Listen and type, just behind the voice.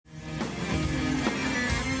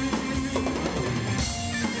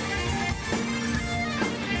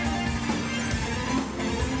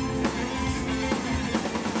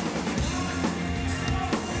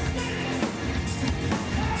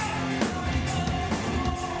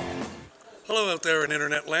Hello out there in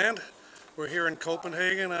internet land. We're here in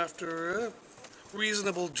Copenhagen after a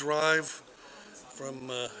reasonable drive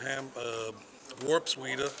from Warp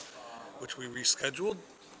Sweden, which we rescheduled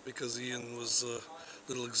because Ian was a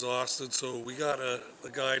little exhausted. So we got a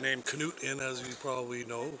guy named Knut in, as you probably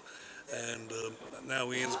know, and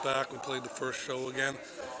now Ian's back. We played the first show again,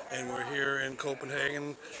 and we're here in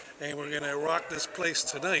Copenhagen, and we're gonna rock this place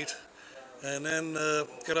tonight. And then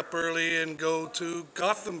get up early and go to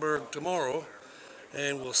Gothenburg tomorrow,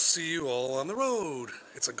 and we'll see you all on the road.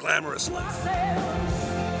 It's a glamorous life.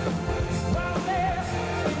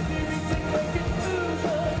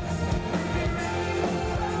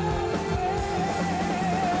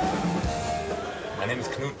 My name is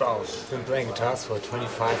Knut Bausch. I've been playing guitars for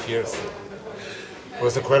 25 years. It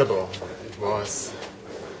was incredible. It was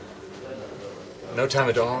no time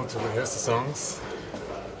at all to rehearse the songs,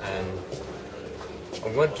 and I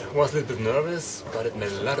was a little bit nervous, but it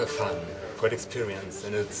made a lot of fun. Great experience,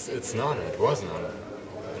 and it was an honor,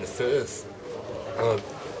 and it still is. Well,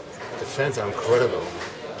 the fans are incredible.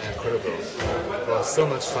 It was so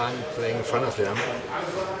much fun playing in front of them,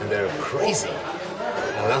 and they're crazy.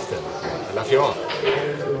 I love them. I love you all.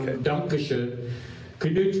 Okay. Dankeschön,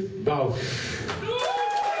 Knut Bausch.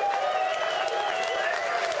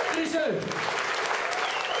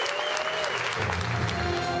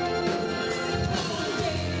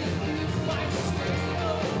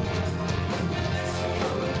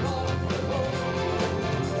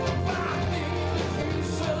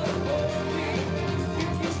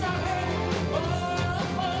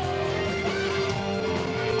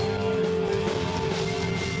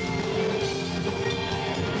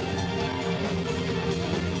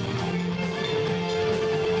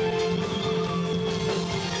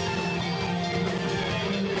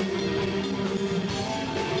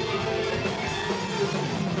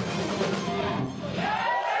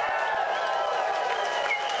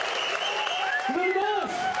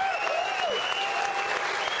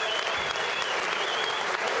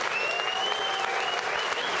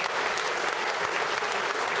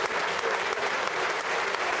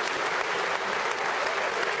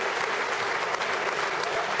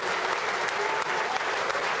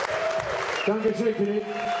 Dankeschön,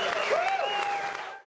 Knut.